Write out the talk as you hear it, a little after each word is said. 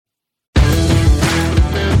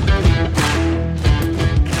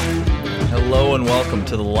Hello and welcome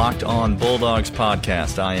to the Locked On Bulldogs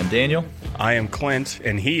podcast. I am Daniel. I am Clint,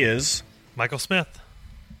 and he is... Michael Smith.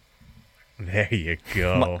 There you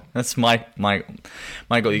go. That's Michael,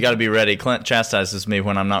 you got to be ready. Clint chastises me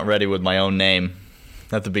when I'm not ready with my own name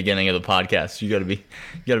at the beginning of the podcast. You got to be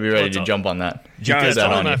ready to jump on that. John, It's that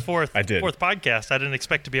only my you. fourth podcast. I didn't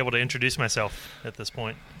expect to be able to introduce myself at this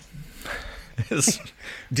point.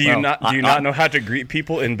 Do you not know how to greet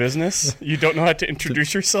people in business? You don't know how to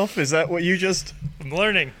introduce yourself? Is that what you just... I'm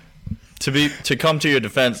learning. To come to your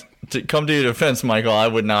defense, Michael, I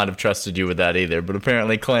would not have trusted you with that either. But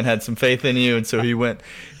apparently, Clint had some faith in you, and so he went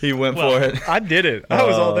for it. I did it. I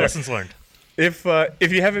was all there. Lessons learned. If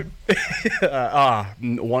you haven't,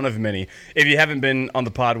 one of many. If you haven't been on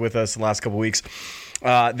the pod with us the last couple weeks,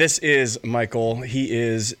 this is Michael. He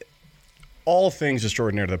is all things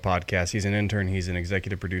extraordinary to the podcast. He's an intern. He's an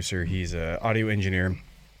executive producer. He's an audio engineer,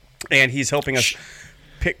 and he's helping us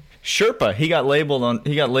pick. Sherpa. He got labeled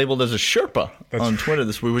as a Sherpa on Twitter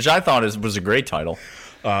this week, which I thought was a great title.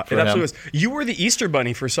 It absolutely was. You were the Easter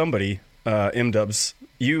Bunny for somebody, M-Dubs.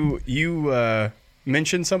 You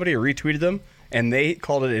mentioned somebody or retweeted them, and they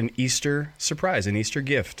called it an Easter surprise, an Easter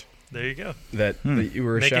gift. There you go. That you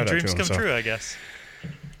were a shout out to him. Making dreams come true, I guess.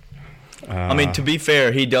 I mean, to be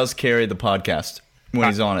fair, he does carry the podcast when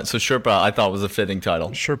he's on it. So Sherpa, I thought, was a fitting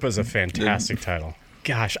title. Sherpa's a fantastic title.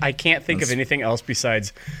 Gosh, I can't think of anything else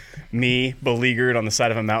besides me beleaguered on the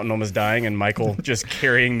side of a mountain almost dying and Michael just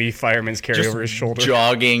carrying me fireman's carry over his shoulder.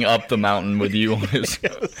 Jogging up the mountain with you on his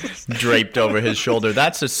draped over his shoulder.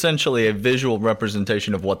 That's essentially a visual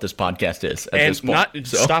representation of what this podcast is at this point.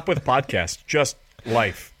 Stop with podcast, just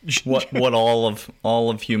life. What all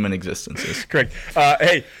of human existence is. Correct.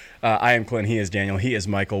 I am Clint. He is Daniel. He is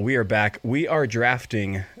Michael. We are back. We are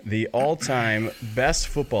drafting the all-time best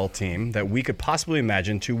football team that we could possibly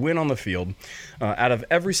imagine to win on the field out of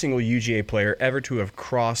every single UGA player ever to have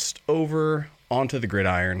crossed over onto the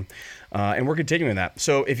gridiron. And we're continuing that.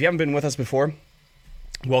 So if you haven't been with us before,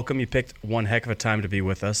 welcome. You picked one heck of a time to be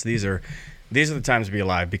with us. These are the times to be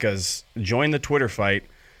alive, because join the Twitter fight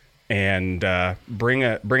and bring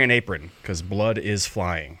an apron, because blood is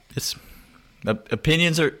flying.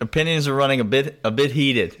 Opinions are running a bit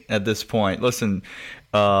heated at this point. Listen,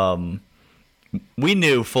 we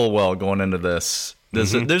knew full well going into this.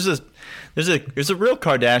 There's a real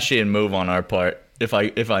Kardashian move on our part, if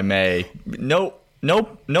I may. No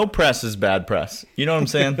press is bad press. You know what I'm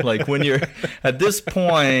saying? Like, when you're at this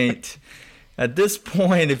point,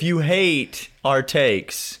 if you hate our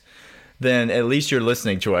takes, then at least you're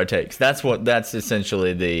listening to our takes. That's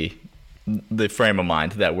essentially the frame of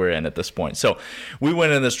mind that we're in at this point. So we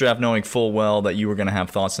went in this draft knowing full well that you were going to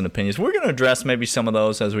have thoughts and opinions. We're going to address maybe some of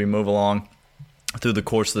those as we move along through the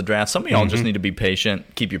course of the draft. Some of y'all just need to be patient,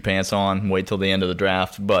 keep your pants on, wait till the end of the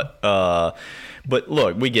draft. But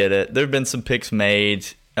look, we get it. There have been some picks made.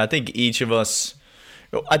 I think each of us,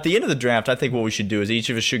 at the end of the draft, I think what we should do is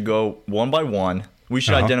each of us should go one by one. We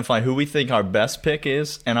should identify who we think our best pick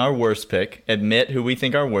is and our worst pick, admit who we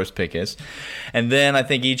think our worst pick is, and then I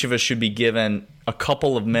think each of us should be given a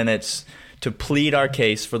couple of minutes to plead our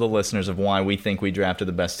case for the listeners of why we think we drafted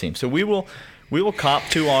the best team. So we will cop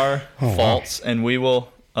to our faults, and we will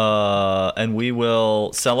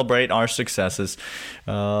celebrate our successes.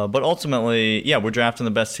 But ultimately, we're drafting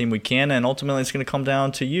the best team we can, and ultimately it's going to come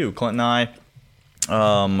down to you. Clint and I,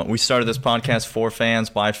 we started this podcast for fans,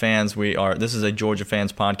 by fans. This is a Georgia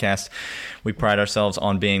fans podcast. We pride ourselves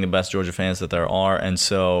on being the best Georgia fans that there are. And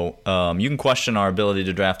so you can question our ability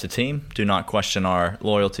to draft a team. Do not question our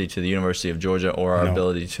loyalty to the University of Georgia or our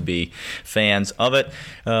ability to be fans of it.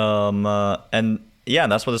 That's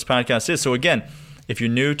what this podcast is. So again, if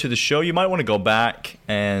you're new to the show, you might want to go back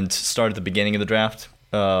and start at the beginning of the draft.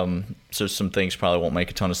 So some things probably won't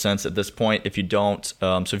make a ton of sense at this point if you don't.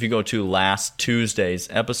 So if you go to last Tuesday's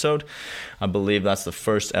episode, I believe that's the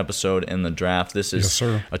first episode in the draft. This is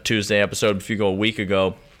a Tuesday episode. If you go a week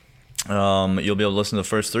ago, you'll be able to listen to the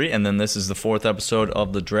first three, and then this is the fourth episode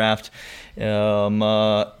of the draft.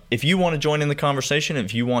 If you want to join in the conversation,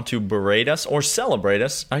 if you want to berate us or celebrate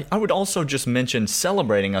us, I would also just mention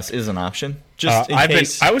celebrating us is an option. Just in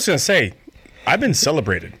case. I was going to say, I've been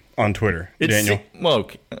celebrated on Twitter, Daniel.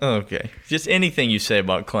 Well, okay. Just anything you say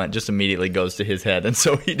about Clint just immediately goes to his head, and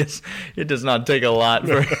so it does not take a lot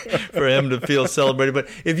for him to feel celebrated. But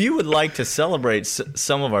if you would like to celebrate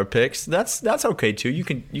some of our picks, that's okay too. You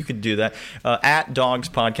could do that. At Dogs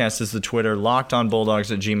Podcast is the Twitter.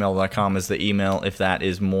 LockedOnBulldogs@gmail.com is the email if that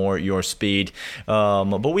is more your speed.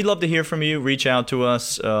 But we'd love to hear from you. Reach out to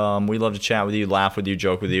us. We love to chat with you, laugh with you,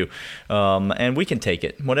 joke with you, and we can take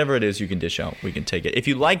it. Whatever it is you can dish out, we can take it. If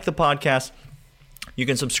you like the podcast, You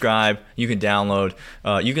can subscribe. You can download.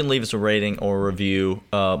 You can leave us a rating or a review.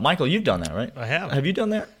 Michael, you've done that, right? I have. Have you done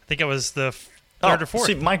that? I think I was the third or fourth.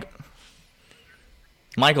 See,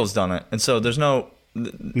 Michael's done it, and so there's no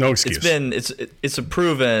excuse. It's a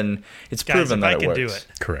proven. It's Guys, proven if that I it can works. do it.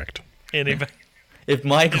 Correct. Anybody? If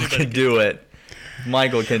Michael can do it,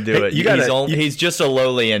 Michael can do it. He's just a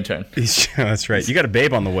lowly intern. That's right. You got a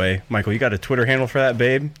babe on the way, Michael. You got a Twitter handle for that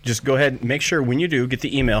babe? Just go ahead and make sure when you do, get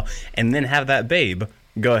the email, and then have that babe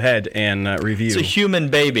go ahead and review. It's a human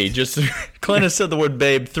baby. Just Clint has said the word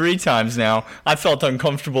babe 3 times now. I felt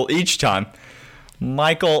uncomfortable each time.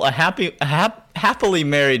 Michael, a happily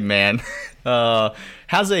married man,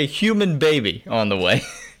 has a human baby on the way.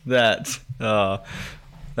 That's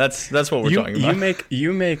what we're talking about.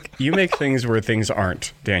 You make things where things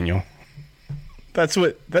aren't, Daniel. That's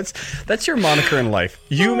your moniker in life.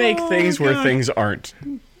 You make things where things aren't.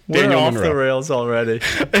 We're off the rails already.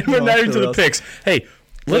 And we're not into the picks. Hey,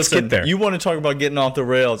 let's get there. You want to talk about getting off the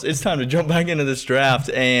rails? It's time to jump back into this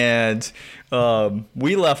draft, and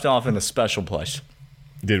we left off in a special place.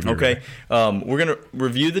 Did we? Okay. We're going to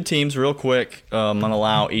review the teams real quick. I'm going to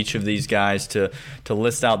allow each of these guys to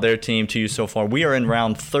list out their team to you so far. We are in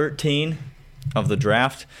round 13 of the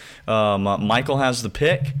draft. Michael has the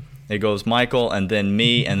pick. It goes Michael, and then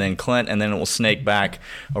me, and then Clint, and then it will snake back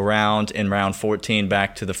around in round 14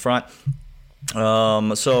 back to the front.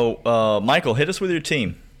 Michael, hit us with your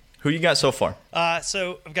team. Who you got so far?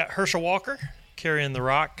 So I've got Herschel Walker carrying the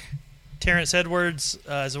rock. Terrence Edwards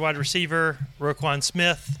as a wide receiver, Roquan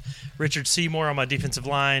Smith, Richard Seymour on my defensive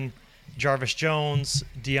line, Jarvis Jones,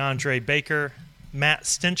 DeAndre Baker, Matt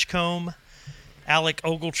Stinchcomb, Alec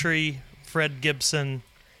Ogletree, Fred Gibson,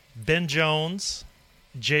 Ben Jones,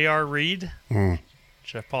 J.R. Reed.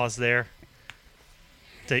 Should I pause there?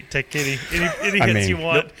 Take any hits you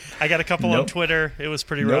want. Nope. I got a couple on Twitter. It was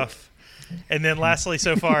pretty rough. And then lastly,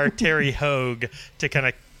 so far, Terry Hogue to kind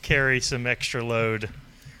of carry some extra load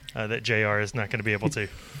that JR is not going to be able to.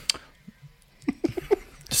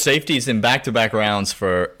 Safeties in back-to-back rounds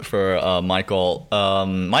for Michael.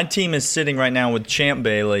 My team is sitting right now with Champ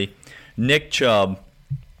Bailey, Nick Chubb,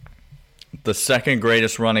 the second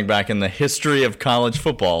greatest running back in the history of college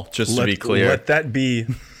football, just to be clear. Let that be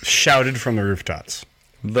shouted from the rooftops.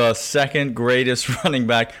 The second greatest running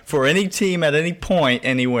back for any team at any point,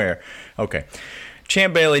 anywhere. Okay.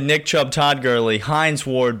 Champ Bailey, Nick Chubb, Todd Gurley, Hines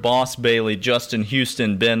Ward, Boss Bailey, Justin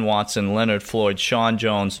Houston, Ben Watson, Leonard Floyd, Sean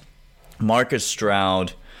Jones, Marcus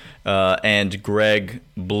Stroud, and Greg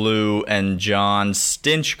Blue and John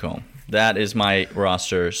Stinchcomb. That is my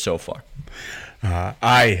roster so far.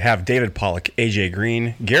 I have David Pollock, AJ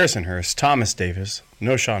Green, Garrison Hurst, Thomas Davis,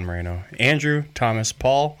 Noshawn Moreno, Andrew, Thomas,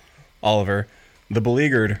 Paul, Oliver, the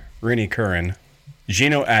beleaguered Rennie Curran,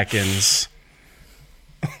 Geno Atkins,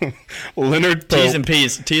 Leonard Pope. T's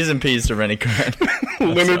and P's to Rennie Curran.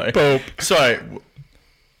 Leonard Pope. Sorry.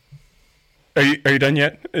 Are you done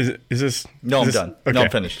yet? Is this? No, I'm done. Okay. No,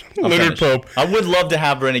 I'm finished. Leonard Pope. I would love to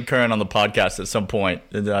have Rennie Curran on the podcast at some point.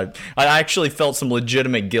 I actually felt some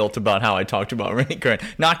legitimate guilt about how I talked about Rennie Curran.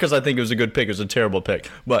 Not because I think it was a good pick. It was a terrible pick.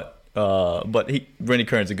 But Rennie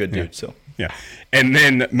Curran's a good dude. So yeah. And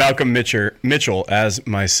then Malcolm Mitchell as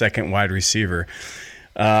my second wide receiver.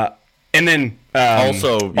 And then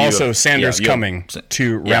also Sanders Cumming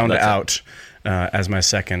to round out as my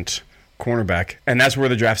second cornerback. And that's where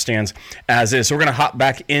the draft stands as is. So we're going to hop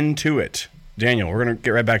back into it. Daniel, we're going to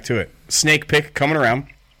get right back to it. Snake pick coming around.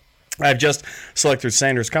 I've just selected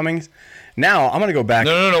Sanders Cummings. Now I'm going to go back.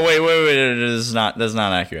 No, wait. That's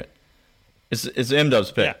not accurate. It's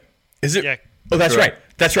M-Dub's pick. Yeah. Is it? Yeah. Oh, that's Correct. right.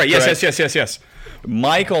 That's right. Yes.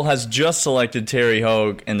 Michael has just selected Terry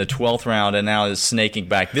Hogue in the 12th round and now is snaking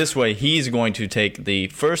back this way. He's going to take the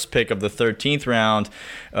first pick of the 13th round.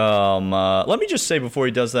 Let me just say before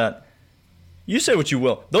he does that, you say what you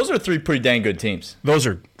will. Those are 3 pretty dang good teams. Those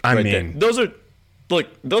are,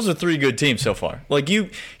 those are 3 good teams so far. Like,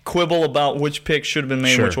 you quibble about which pick should have been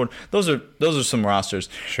made in which one. Those are some rosters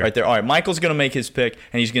right there. All right, Michael's going to make his pick,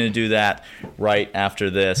 and he's going to do that right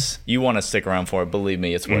after this. You want to stick around for it. Believe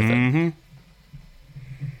me, it's worth it.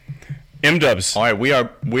 M-Dubs. All right, we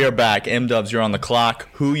are back. M-Dubs, you're on the clock.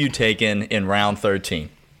 Who you taking in round 13?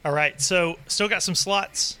 All right, so still got some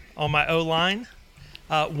slots on my O-line.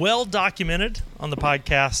 Well documented on the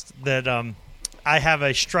podcast that I have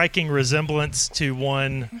a striking resemblance to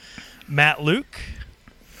one Matt Luke.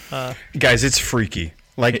 Guys, it's freaky.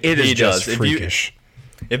 Like, it is just freakish.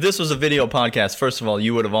 If this was a video podcast, first of all,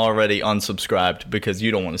 you would have already unsubscribed because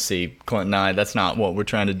you don't want to see Clint and I. That's not what we're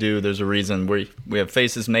trying to do. There's a reason we have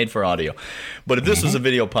faces made for audio. But if this was a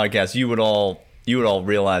video podcast, you would all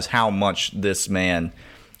realize how much this man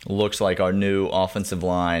looks like our new offensive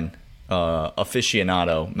line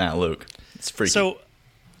aficionado, Matt Luke. It's freaky. So,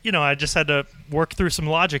 I just had to work through some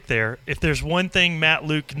logic there. If there's one thing Matt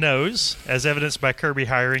Luke knows, as evidenced by Kirby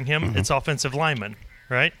hiring him, it's offensive lineman,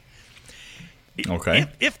 right? Okay.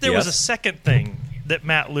 If there was a second thing that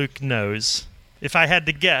Matt Luke knows, if I had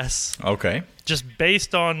to guess, okay, just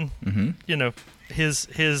based on his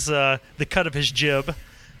the cut of his jib,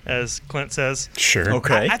 as Clint says. Sure.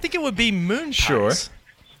 Okay. I think it would be moon pies. Sure.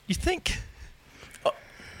 You think?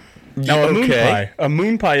 No, a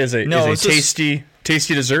moon pie is a tasty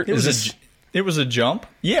dessert. It was a jump.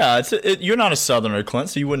 Yeah, you're not a Southerner, Clint,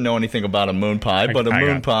 so you wouldn't know anything about a moon pie. But a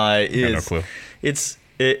moon pie is no clue. It's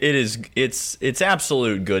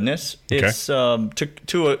absolute goodness. Okay. It's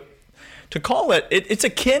to call it, it's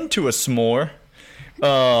akin to a s'more.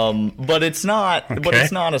 But it's not. Okay. But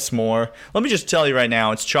it's not a s'more. Let me just tell you right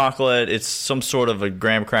now, it's chocolate. It's some sort of a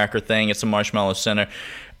graham cracker thing. It's a marshmallow center.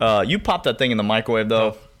 You pop that thing in the microwave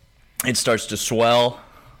though, it starts to swell,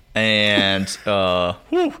 and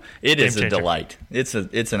it is a delight. It's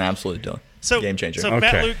an absolute game changer. So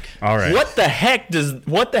Matt Luke, all right. What the heck does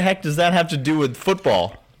that have to do with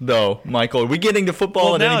football? Though, Michael, are we getting to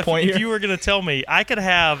football at any point here? If you were going to tell me I could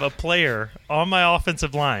have a player on my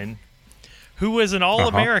offensive line who was an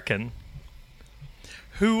All-American,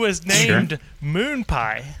 who was named Moon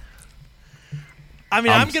Pie. I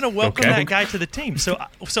mean, I'm going to welcome that guy to the team. So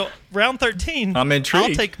round 13, I'm intrigued.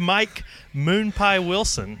 I'll take Mike Moon Pie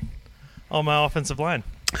Wilson on my offensive line.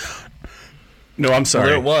 No, I'm sorry.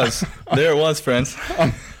 There it was, friends.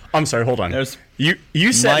 I'm sorry. Hold on.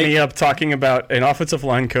 You set me up talking about an offensive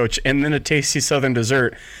line coach and then a tasty Southern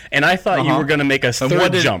dessert, and I thought you were going to make a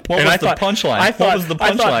third jump. What was the punchline? What was the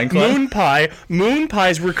punchline? Moon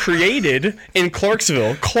pies were created in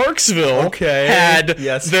Clarksville. Clarksville had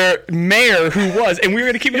their mayor who was, and we were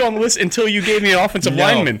going to keep you on the list until you gave me an offensive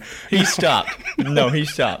lineman. He stopped. He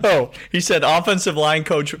stopped. Oh, he said offensive line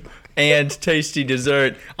coach and tasty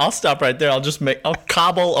dessert. I'll stop right there. I'll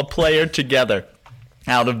cobble a player together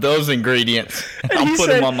out of those ingredients. I'll put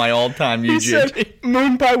him on my all-time UGA. He said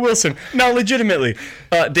Moon Pie Wilson. Now, legitimately,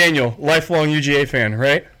 Daniel, lifelong UGA fan,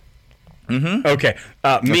 right? Mm-hmm. Okay.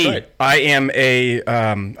 Me, right. I am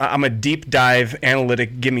I'm a deep dive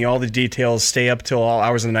analytic. Give me all the details. Stay up till all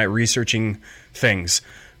hours of the night researching things.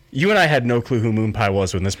 You and I had no clue who Moon Pie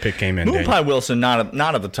was when this pick came in. Moon Pie Wilson, not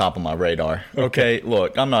at the top of my radar. Okay.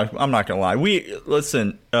 Look, I'm not gonna lie.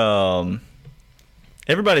 Listen.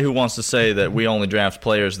 Everybody who wants to say that we only draft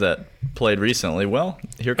players that played recently, well,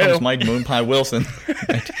 here comes Mike Moon Pie Wilson,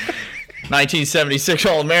 1976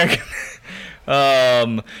 All-American.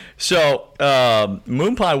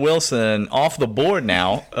 Moon Pie Wilson off the board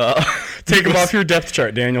now. Take him off your depth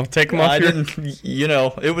chart, Daniel. Take him off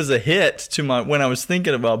it was a hit to when I was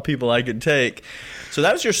thinking about people I could take. So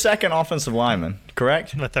that was your second offensive lineman,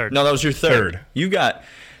 correct? My third. No, that was your third.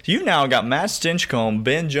 You now got Matt Stinchcomb,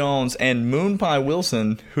 Ben Jones, and Moon Pie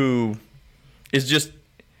Wilson, who is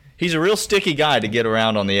he's a real sticky guy to get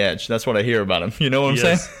around on the edge. That's what I hear about him. You know what I'm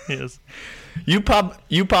saying? He is. You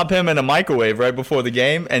pop him in a microwave right before the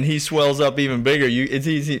game, and he swells up even bigger.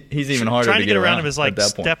 He's even harder to get around him is like at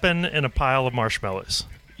that point. Stepping in a pile of marshmallows.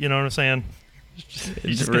 You know what I'm saying?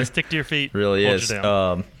 You just gotta stick to your feet. Really is.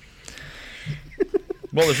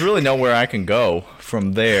 Well, there's really nowhere I can go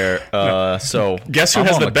from there. So guess who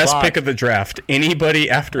has the best pick of the draft? Anybody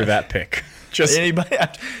after that pick? Just anybody.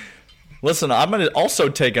 Listen, I'm going to also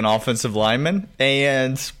take an offensive lineman,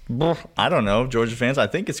 and I don't know, Georgia fans. I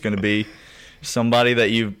think it's going to be somebody that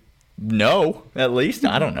you know at least.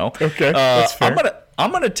 I don't know. Okay, that's fair.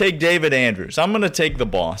 I'm gonna take David Andrews. I'm gonna take the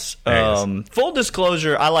boss. Full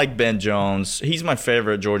disclosure, I like Ben Jones. He's my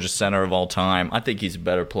favorite Georgia center of all time. I think he's a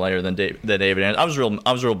better player than David Andrews.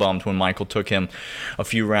 I was real bummed when Michael took him a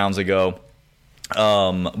few rounds ago.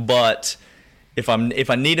 But if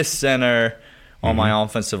I need a center on my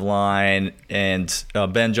offensive line and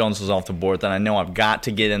Ben Jones was off the board, then I know I've got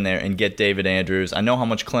to get in there and get David Andrews. I know how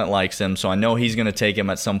much Clint likes him, so I know he's gonna take him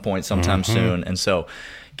at some point sometime soon. And so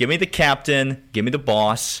give me the captain, give me the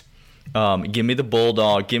boss, give me the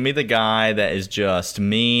bulldog, give me the guy that is just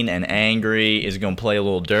mean and angry, is going to play a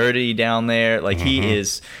little dirty down there. Like he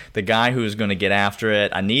is the guy who is going to get after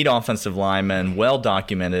it. I need offensive linemen, well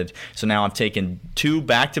documented. So now I've taken two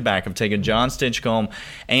back-to-back. I've taken John Stinchcomb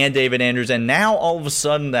and David Andrews. And now all of a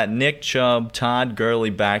sudden that Nick Chubb, Todd Gurley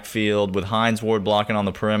backfield with Hines Ward blocking on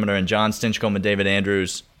the perimeter and John Stinchcomb and David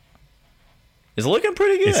Andrews is looking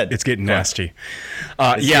pretty good. It's getting nasty.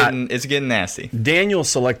 It's getting nasty. Daniel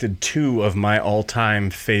selected two of my all-time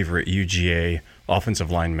favorite UGA offensive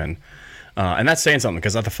linemen. And that's saying something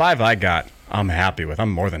because at the five I got, I'm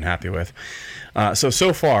more than happy with.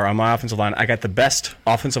 So far on my offensive line, I got the best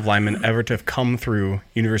offensive lineman ever to have come through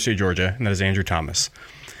University of Georgia, and that is Andrew Thomas.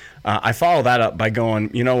 I follow that up by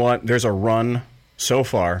going, you know what? There's a run so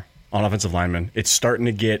far on offensive linemen. It's starting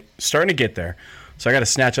to get there. So I got to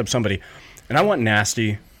snatch up somebody, and I want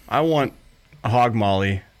Nasty. I want Hog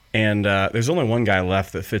Molly, and there's only one guy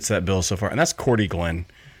left that fits that bill so far, and that's Cordy Glenn.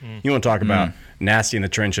 You want to talk about nasty in the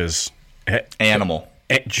trenches? Animal.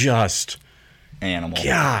 Just animal.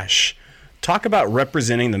 Gosh, talk about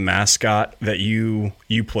representing the mascot that you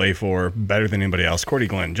play for better than anybody else. Cordy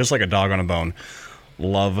Glenn, just like a dog on a bone.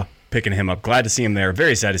 Love picking him up. Glad to see him there.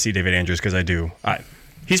 Very sad to see David Andrews because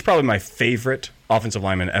he's probably my favorite offensive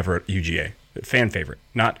lineman ever at UGA. Fan favorite.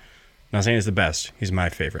 Not saying he's the best. He's my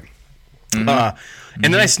favorite. And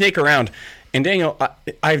then I snake around. And Daniel,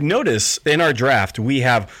 I've noticed in our draft we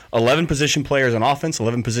have 11 position players on offense,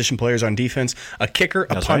 11 position players on defense, a kicker,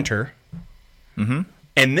 a punter. Right.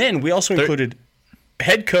 And then we also included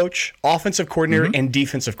head coach, offensive coordinator, and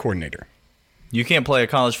defensive coordinator. You can't play a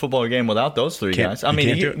college football game without those three guys. I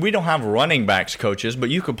mean, we don't have running backs coaches, but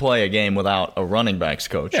you could play a game without a running backs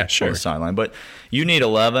coach on the sideline. But you need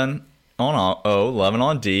 11 on O, 11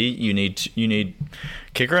 on D. You need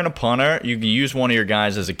kicker and a punter. You can use one of your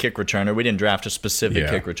guys as a kick returner. We didn't draft a specific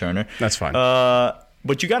kick returner. That's fine.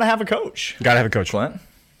 But you got to have a coach. Got to have a coach. Clint.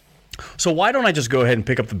 So why don't I just go ahead and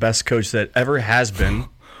pick up the best coach that ever has been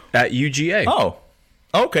at UGA? Oh,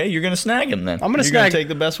 okay. You're going to snag him then. I'm going to take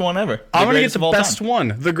the best one ever. I'm going to get the best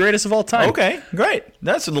one, the greatest of all time. Okay, great.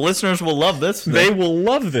 The listeners will love this. They will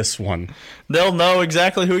love this one. They'll know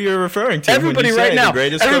exactly who you're referring to. Everybody right now,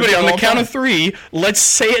 everybody on the count of three, let's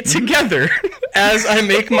say it together as I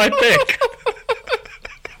make my pick.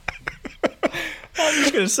 I'm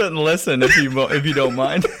just going to sit and listen if you don't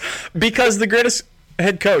mind. Because the greatest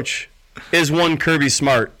head coach is one Kirby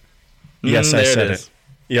Smart. Yes, I said it.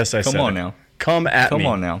 Yes, I said it. Come on now. Come at me. Come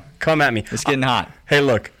on now. Come at me. It's getting hot. Hey,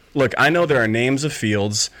 look. I know there are names of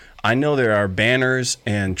fields. I know there are banners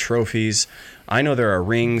and trophies. I know there are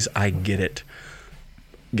rings. I get it.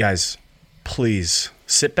 Guys, please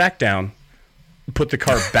sit back down. Put the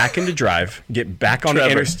car back into drive. Get back on the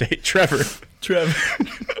interstate. Trevor.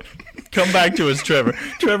 Come back to us, Trevor.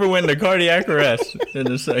 Trevor went into cardiac arrest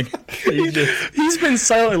in a second. He's been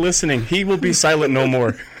silently listening. He will be silent no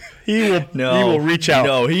more. He will reach out.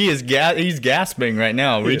 No, he's gasping right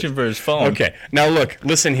now, reaching for his phone. Okay. Now look,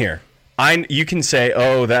 listen here. You can say,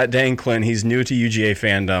 "Oh, that dang Clint, he's new to UGA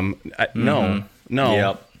fandom." No.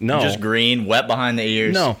 Yep. No. Just green, wet behind the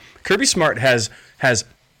ears. No. Kirby Smart has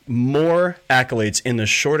more accolades in the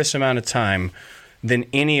shortest amount of time than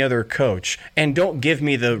any other coach. And don't give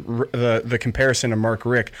me the comparison to Mark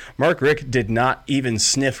Richt. Mark Richt did not even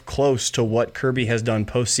sniff close to what Kirby has done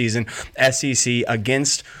postseason, SEC,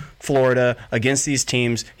 against Florida, against these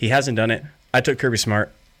teams. He hasn't done it. I took Kirby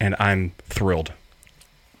Smart, and I'm thrilled.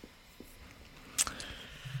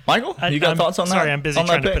 Michael, you got thoughts on that? Sorry, I'm busy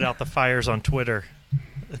trying to put out the fires on Twitter.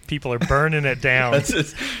 People are burning it down.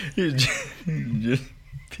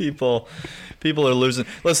 People are losing.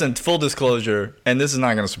 Listen, full disclosure, and this is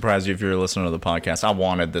not going to surprise you if you're a listener to the podcast. I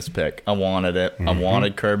wanted this pick. I wanted it. I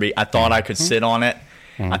wanted Kirby. I thought I could sit on it.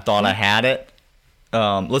 I thought I had it.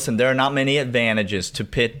 Listen, there are not many advantages to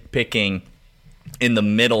picking in the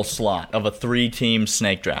middle slot of a 3-team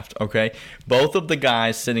snake draft, okay? Both of the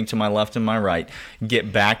guys sitting to my left and my right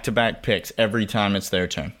get back-to-back picks every time it's their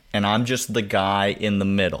turn, and I'm just the guy in the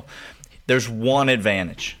middle. There's one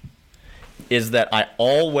advantage, is that I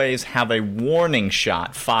always have a warning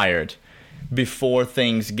shot fired before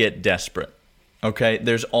things get desperate, okay?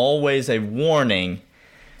 There's always a warning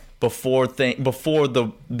before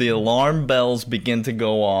the alarm bells begin to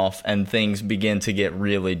go off and things begin to get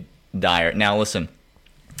really dire. Now listen,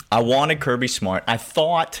 I wanted Kirby Smart. I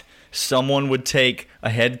thought someone would take a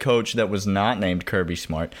head coach that was not named Kirby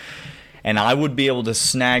Smart, and I would be able to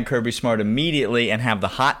snag Kirby Smart immediately and have the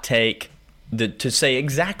hot take to say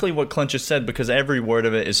exactly what Clint just said, because every word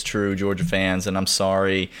of it is true, Georgia fans, and I'm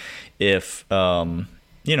sorry if I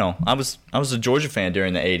was a Georgia fan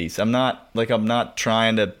during the 80s. I'm not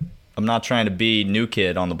trying to be new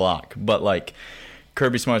kid on the block, but like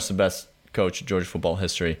Kirby Smart's the best coach in Georgia football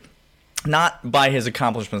history. Not by his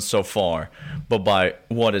accomplishments so far, but by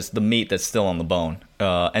what is the meat that's still on the bone.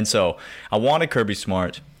 And so I wanted Kirby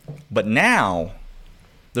Smart, but now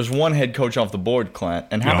there's one head coach off the board, Clint.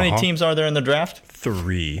 And how many teams are there in the draft?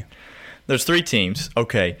 3. There's 3 teams.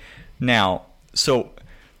 Okay. Now, so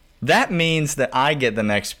that means that I get the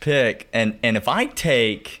next pick, and if I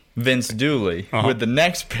take Vince Dooley with the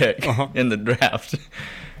next pick in the draft,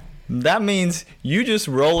 that means you just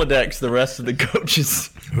Rolodex the rest of the coaches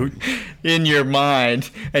in your mind,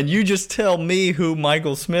 and you just tell me who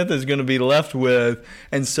Michael Smith is going to be left with.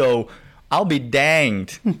 And so I'll be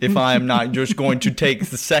danged if I am not just going to take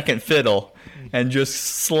the second fiddle and just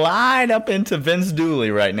slide up into Vince Dooley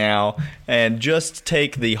right now and just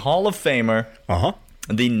take the Hall of Famer,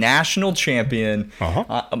 the national champion.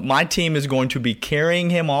 My team is going to be carrying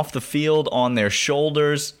him off the field on their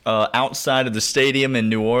shoulders outside of the stadium in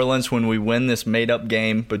New Orleans when we win this made-up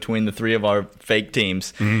game between the three of our fake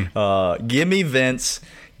teams. Give me Vince.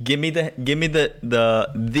 Give me the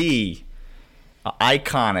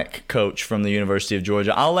iconic coach from the University of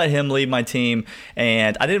Georgia. I'll let him lead my team.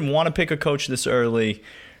 And I didn't want to pick a coach this early,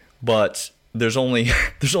 but there's only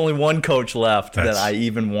one coach left that I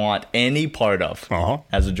even want any part of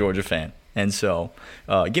as a Georgia fan. And so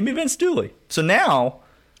give me Vince Dooley. So now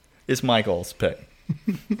it's Michael's pick.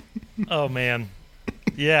 Oh, man.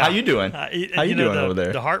 Yeah. How you doing? How you doing over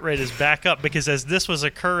there? The heart rate is back up because as this was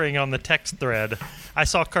occurring on the text thread, I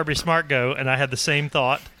saw Kirby Smart go, and I had the same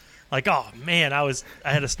thought. Like, oh, man, I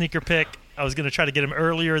had a sneaker pick. I was going to try to get him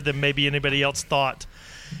earlier than maybe anybody else thought.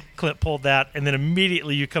 Clint pulled that, and then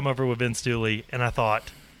immediately you come over with Vince Dooley, and I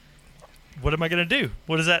thought, what am I going to do?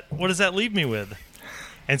 What does that leave me with?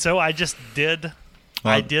 And so I just did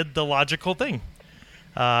the logical thing.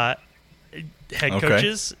 Head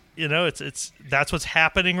coaches, that's what's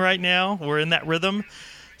happening right now. We're in that rhythm.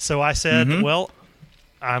 So I said, well,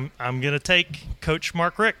 I'm going to take Coach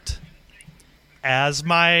Mark Richt as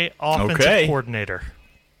my offensive coordinator.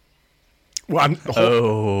 Well,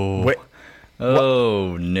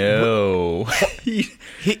 no. He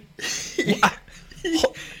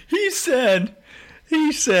said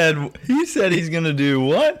he's going to do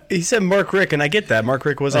what? He said Mark Richt, and I get that. Mark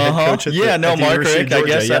Richt was a head coach at Mark University Richt. of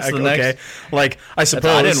Georgia. I guess that's the next. Like, I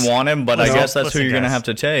suppose I didn't want him, but I guess that's who you're going to have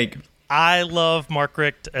to take. I love Mark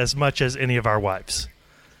Richt as much as any of our wives.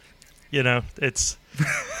 It's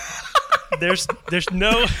there's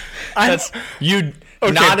no. That's you.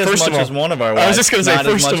 Okay, not as much as one of our wives. I was just going to say,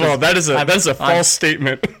 first of all, that is a false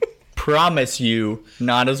statement. Promise you,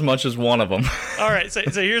 not as much as one of them. All right, so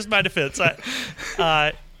here's my defense.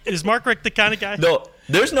 Is Mark Richt the kind of guy? No,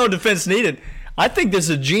 there's no defense needed. I think this is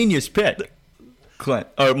a genius pick, Clint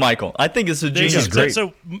or Michael. I think it's a genius pick.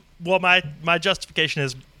 So, my justification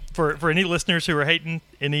is for any listeners who are hating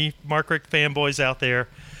any Mark Richt fanboys out there.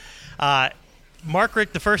 Mark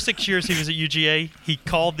Richt, the first 6 years he was at UGA, he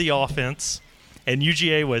called the offense. And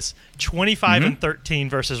UGA was 25 and 13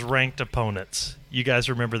 versus ranked opponents. You guys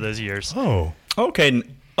remember those years? Oh, okay,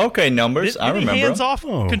 numbers. I remember. He hands off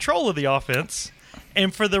control of the offense,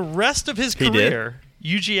 and for the rest of his career,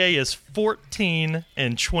 UGA is 14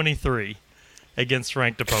 and 23 against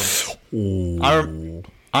ranked opponents.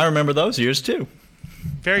 I remember those years too.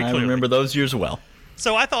 Very clearly. I remember those years well.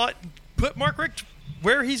 So I thought, put Mark Richt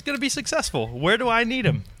where he's going to be successful. Where do I need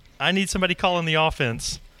him? I need somebody calling the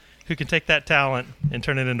offense who can take that talent and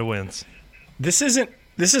turn it into wins. This is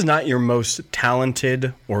not your most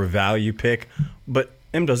talented or value pick, but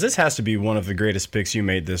Imdos, this has to be one of the greatest picks you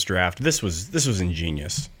made this draft. This was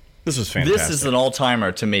ingenious. This was fantastic. This is an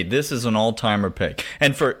all-timer to me. This is an all-timer pick,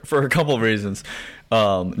 and for a couple of reasons.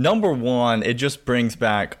 Number one, it just brings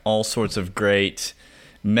back all sorts of great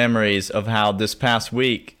memories of how this past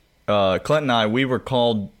week, Clint and I, we were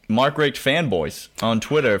called Mark Richt fanboys on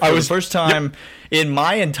Twitter for the first time in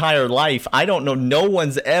my entire life. I don't know. No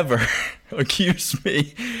one's ever accused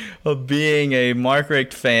me of being a Mark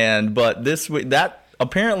Richt fan, but this week, that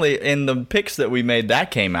apparently in the picks that we made,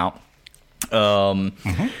 that came out.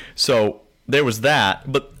 So there was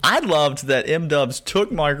that. But I loved that M-Dubs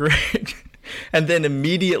took Mark Richt and then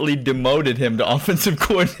immediately demoted him to offensive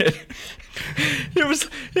coordinator.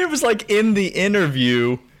 It was like in the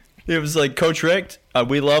interview. It was like, Coach Richt,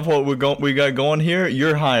 we love what we got going here.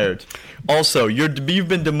 You're hired. Also, you've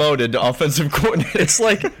been demoted to offensive coordinator.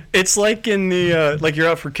 It's like in the like you're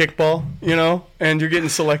out for kickball, and you're getting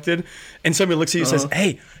selected, and somebody looks at you and says,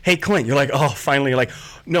 "Hey, Clint." You're like, "Oh, finally." You're like,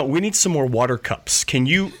 "No, we need some more water cups. Can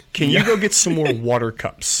you go get some more water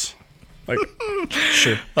cups?" Like,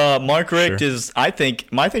 sure. Mark Richt is. I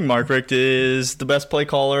think Mark Richt is the best play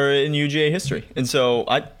caller in UGA history, and so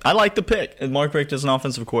I like the pick. And Mark Richt is an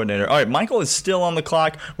offensive coordinator. All right, Michael is still on the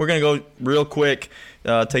clock. We're gonna go real quick,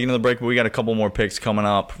 take another break, but we got a couple more picks coming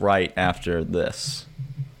up right after this.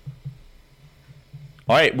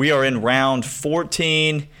 All right, we are in round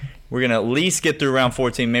 14. We're gonna at least get through round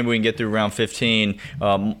 14. Maybe we can get through round 15.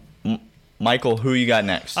 Michael, who you got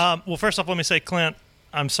next? Well, first off, let me say, Clint,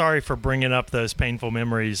 I'm sorry for bringing up those painful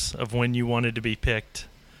memories of when you wanted to be picked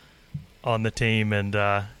on the team and,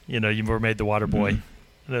 you were made the water boy.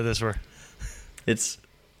 know those were. It's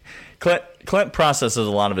Clint processes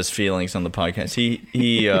a lot of his feelings on the podcast.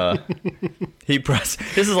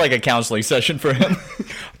 This is like a counseling session for him.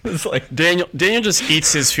 It's like Daniel just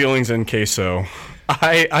eats his feelings in queso.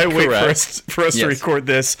 I wait for us to record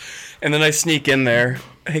this, and then I sneak in there.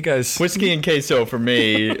 Hey guys, whiskey and queso for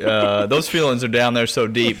me. Those feelings are down there so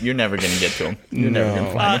deep, you're never going to get to them. You're never going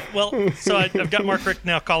to find them. Well, so I've got Mark Richt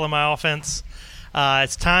now calling my offense.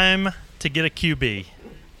 It's time to get a QB.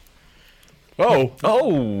 Well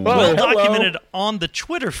documented on the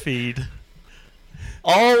Twitter feed.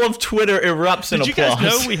 All of Twitter erupts in applause. Did you guys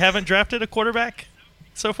know we haven't drafted a quarterback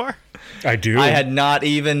so far? I do. I had not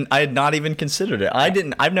even considered it.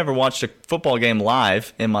 I've never watched a football game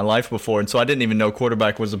live in my life before, and so I didn't even know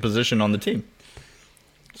quarterback was a position on the team.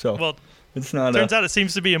 So it's not. Turns out it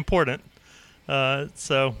seems to be important.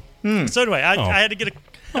 So anyway, I had to get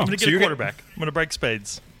I'm going to get a quarterback. I'm going to break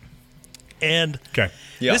spades. And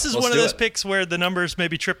this is one of those picks where the numbers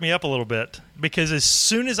maybe trip me up a little bit, because as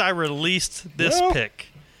soon as I released this pick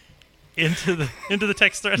into the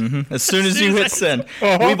text thread, as soon as you hit send,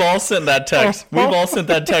 we've all sent that text. We've all sent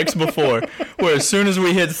that text before, where as soon as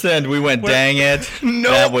we hit send, we went, dang it,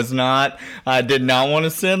 that was not. I did not want to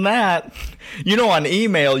send that. You know, on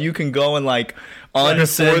email, you can go and like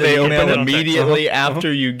unsend the email immediately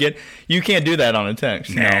after you get. You can't do that on a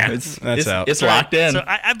text. No, it's out. It's locked in. So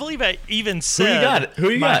I believe I even said Who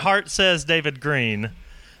you my got? heart says David Green,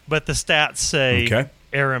 but the stats say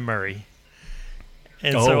Aaron Murray.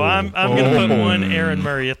 And so I'm going to put one Aaron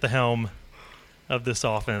Murray at the helm of this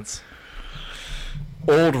offense.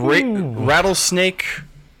 Old rattlesnake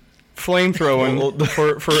flame throwing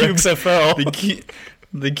for XFL.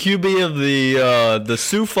 The QB of the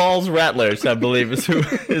Sioux Falls Rattlers, I believe,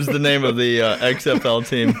 is the name of the XFL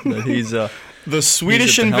team. That he's the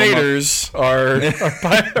Swedish Invaders are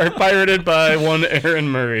pirated by one Aaron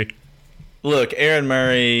Murray. Look, Aaron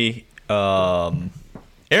Murray, great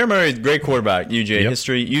quarterback. UGA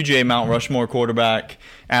history, UGA Mount Rushmore quarterback.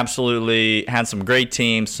 Absolutely had some great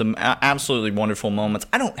teams, some absolutely wonderful moments.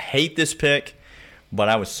 I don't hate this pick, but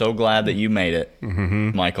I was so glad that you made it,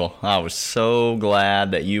 Michael. I was so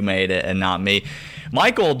glad that you made it and not me.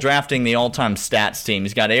 Michael drafting the all-time stats team.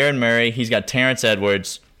 He's got Aaron Murray. He's got Terrence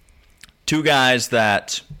Edwards. Two guys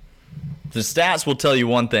that the stats will tell you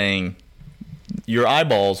one thing. Your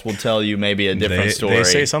eyeballs will tell you maybe a different story. They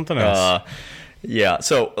say something else. Yeah,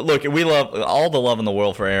 so look, we love all the love in the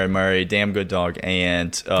world for Aaron Murray. Damn good dog,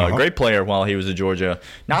 and great player while he was at Georgia.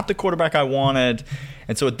 Not the quarterback I wanted.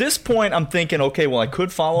 And so at this point, I'm thinking, okay, well, I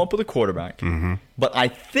could follow up with a quarterback. But I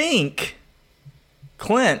think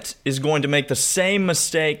Clint is going to make the same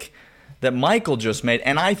mistake that Michael just made.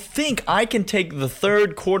 And I think I can take the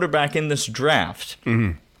third quarterback in this draft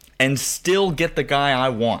and still get the guy I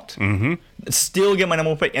want. Still get my number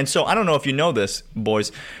one pick. And so I don't know if you know this,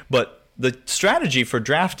 boys, but the strategy for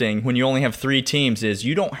drafting when you only have 3 teams is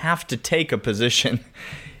you don't have to take a position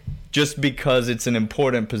just because it's an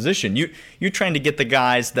important position. You're trying to get the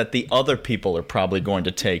guys that the other people are probably going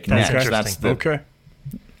to take next.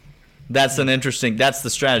 That's the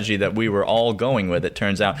strategy that we were all going with, it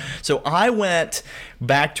turns out. So I went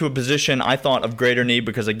back to a position I thought of greater need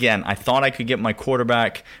because, again, I thought I could get my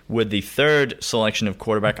quarterback with the third selection of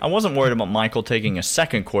quarterback. I wasn't worried about Michael taking a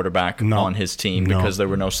second quarterback on his team because there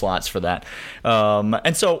were no slots for that.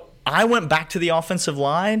 And so I went back to the offensive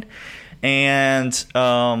line. And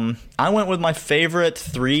I went with my favorite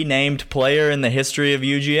 3 named player in the history of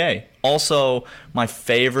UGA. Also, my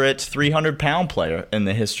favorite 300-pound player in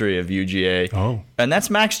the history of UGA. And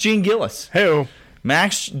that's Max Gene Gillis. Hey-o.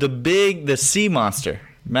 Max, the sea monster.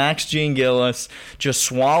 Max Gene Gillis, just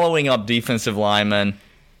swallowing up defensive linemen.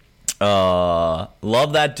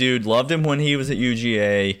 Love that dude. Loved him when he was at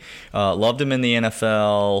UGA. Loved him in the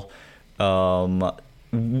NFL.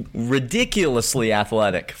 Ridiculously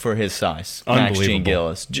athletic for his size. Max Gene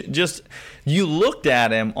Gillis. Just you looked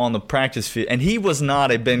at him on the practice field, and he was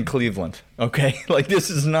not a Ben Cleveland. Okay, like this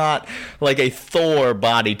is not like a Thor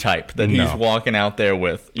body type that he's walking out there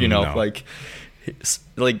with. You know,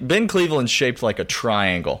 like Ben Cleveland's shaped like a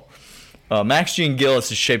triangle. Max Gene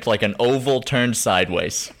Gillis is shaped like an oval turned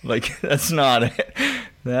sideways. Like that's not it.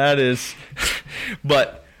 That is,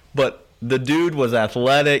 but. The dude was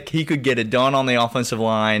athletic. He could get it done on the offensive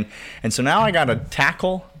line. And so now I got a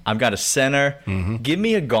tackle. I've got a center. Give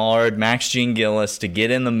me a guard, Max Gene Gillis, to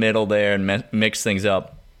get in the middle there and mix things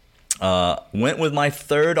up. Went with my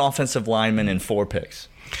third offensive lineman in 4 picks.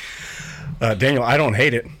 Daniel, I don't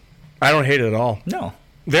hate it. I don't hate it at all. No.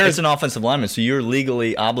 It's an offensive lineman, so you're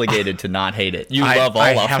legally obligated to not hate it. You love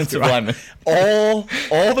all offensive linemen. All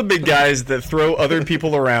the big guys that throw other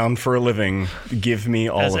people around for a living, give me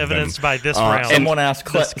all As of them. As evidenced by this round. Someone asked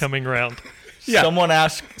Clint, this coming round. Yeah. Someone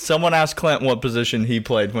asked Clint what position he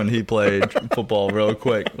played when he played football. Real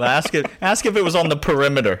quick, ask if it was on the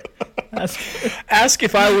perimeter. Ask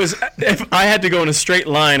if I had to go in a straight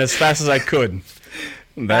line as fast as I could.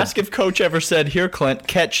 Ask if coach ever said, "Here, Clint,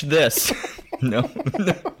 catch this." No.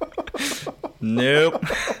 Nope.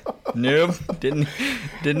 Didn't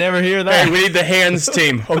ever hear that. Hey, we need the hands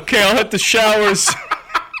team. Okay, I'll hit the showers.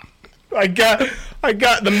 I got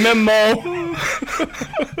the memo.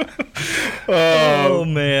 Oh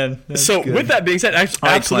man. That's So good. with that being said,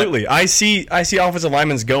 absolutely, I see offensive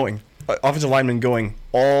linemen going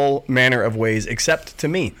all manner of ways except to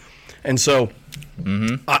me, and so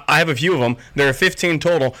I have a few of them. There are 15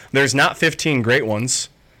 total. There's not 15 great ones,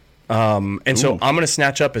 and so I'm going to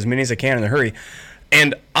snatch up as many as I can in a hurry.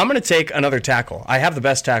 And I'm going to take another tackle. I have the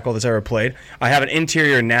best tackle that's ever played. I have an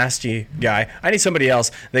interior nasty guy. I need somebody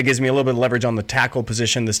else that gives me a little bit of leverage on the tackle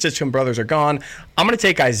position. The Stitchcomb brothers are gone. I'm going to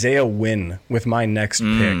take Isaiah Wynn with my next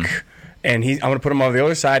pick. And I'm going to put him on the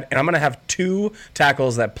other side, and I'm going to have two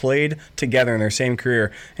tackles that played together in their same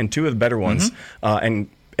career, and two of the better ones, and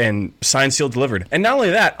signed, sealed, delivered. And not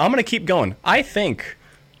only that, I'm going to keep going. I think,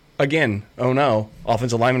 again,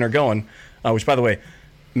 offensive linemen are going, which, by the way,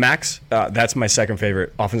 Max, that's my second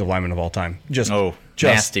favorite offensive lineman of all time. Just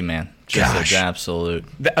nasty man. Just gosh. absolute.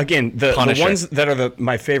 The ones that are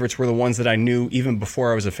my favorites were the ones that I knew even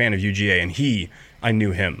before I was a fan of UGA, and I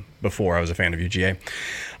knew him before I was a fan of UGA.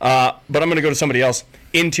 But I'm going to go to somebody else.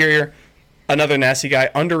 Interior, another nasty guy,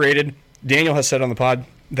 underrated. Daniel has said on the pod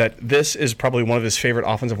that this is probably one of his favorite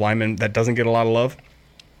offensive linemen that doesn't get a lot of love.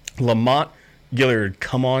 Lamont Gilliard,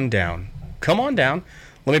 come on down. Come on down.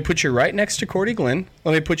 Let me put you right next to Cordy Glenn.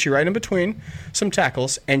 Let me put you right in between some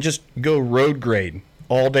tackles and just go road grade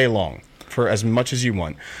all day long for as much as you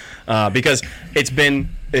want. Because it's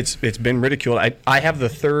been ridiculed. I have the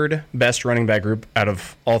third best running back group out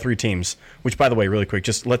of all three teams, which, by the way, really quick,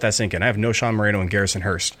 just let that sink in. I have Noshawn Moreno and Garrison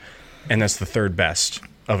Hurst, and that's the third best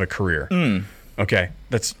of a career. Okay,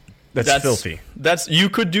 that's filthy. You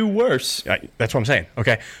could do worse. That's what I'm saying.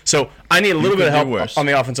 Okay, so I need a little bit of help on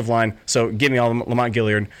the offensive line. So give me all Lamont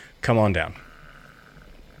Gilliard. Come on down.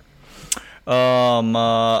 I'm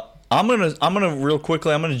gonna real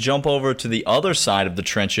quickly. I'm gonna jump over to the other side of the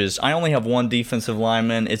trenches. I only have one defensive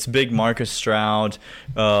lineman. It's big Marcus Stroud.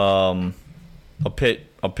 A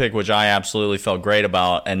pick which I absolutely felt great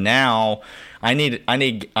about, and now I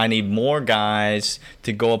need more guys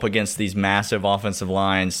to go up against these massive offensive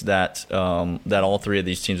lines that all three of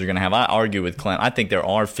these teams are going to have. I argue with Clint. I think there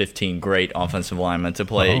are 15 great offensive linemen to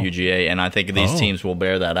play at UGA, and I think these teams will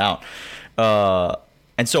bear that out.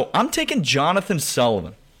 And so I'm taking Jonathan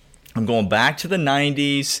Sullivan. I'm going back to the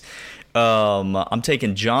 90s. I'm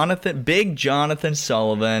taking Big Jonathan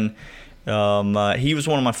Sullivan. He was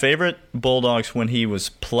one of my favorite Bulldogs when he was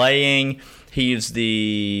playing. He's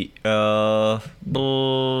the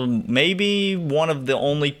maybe one of the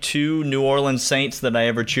only two New Orleans Saints that I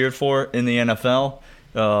ever cheered for in the NFL,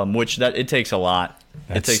 which it takes a lot.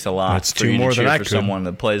 It takes a lot that's for two you more to cheer than I for could. someone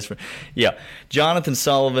that plays for. Yeah, Jonathan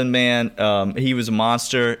Sullivan, man, he was a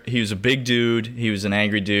monster. He was a big dude. He was an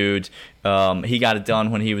angry dude. He got it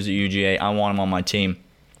done when he was at UGA. I want him on my team.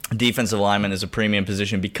 Defensive lineman is a premium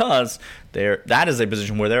position because that is a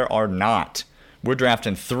position where we're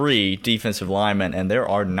drafting 3 defensive linemen, and there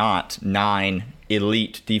are not 9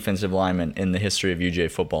 elite defensive linemen in the history of UGA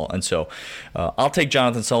football. And so I'll take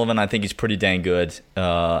Jonathan Sullivan. I think he's pretty dang good,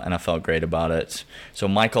 and I felt great about it. So,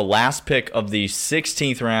 Michael, last pick of the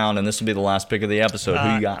 16th round, and this will be the last pick of the episode.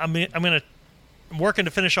 Who you got? I'm working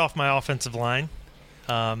to finish off my offensive line.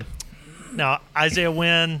 Now, Isaiah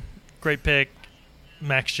Wynn, great pick.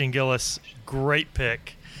 Max Jean-Gillis, great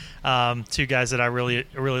pick. 2 guys that I really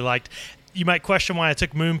liked. You might question why I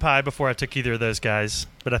took Moon Pie before I took either of those guys,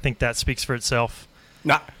 but I think that speaks for itself.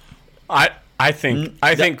 I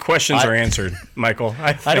think questions are answered, Michael.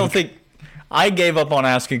 I don't think I gave up on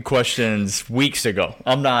asking questions weeks ago.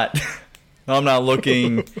 I'm not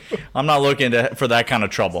looking for that kind of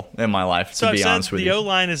trouble in my life. So to be honest with you, the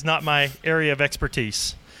O-line is not my area of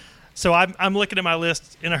expertise. So I'm looking at my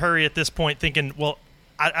list in a hurry at this point, thinking, well,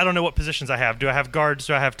 I don't know what positions I have. Do I have guards?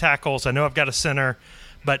 Do I have tackles? I know I've got a center,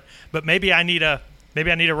 but maybe I need a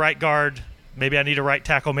right guard. Maybe I need a right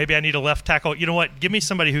tackle. Maybe I need a left tackle. You know what? Give me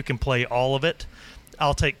somebody who can play all of it.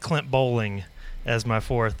 I'll take Clint Bowling as my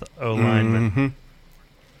 4th O-lineman.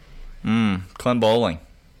 Clint Bowling.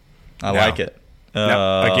 I like it.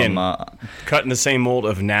 Again, cut in the same mold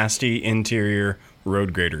of nasty interior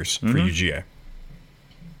road graders for UGA.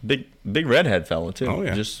 Big redhead fellow too. Oh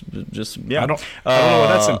yeah. Just yeah. I don't know why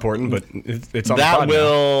that's important, but it's on the pod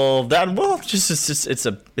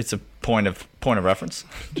it's a point of reference,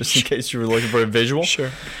 just in case you were looking for a visual. Sure.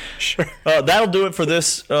 That'll do it for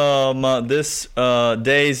this day's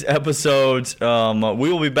episode.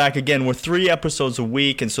 We will be back again. We're 3 episodes a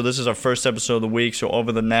week, and so this is our first episode of the week. So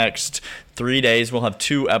over the next 3 days, we'll have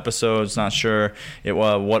 2 episodes. Not sure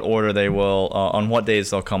what order they will, on what days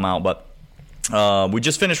they'll come out, but. We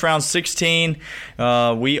just finished round 16.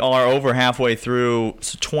 We are over halfway through.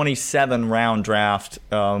 It's a 27-round draft.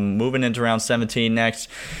 Moving into round 17 next.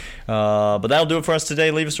 But that'll do it for us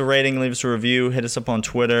today. Leave us a rating, leave us a review, hit us up on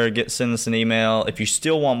Twitter, send us an email. If you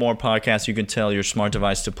still want more podcasts, you can tell your smart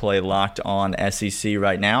device to play Locked On SEC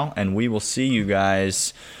right now. And we will see you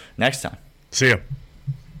guys next time. See ya.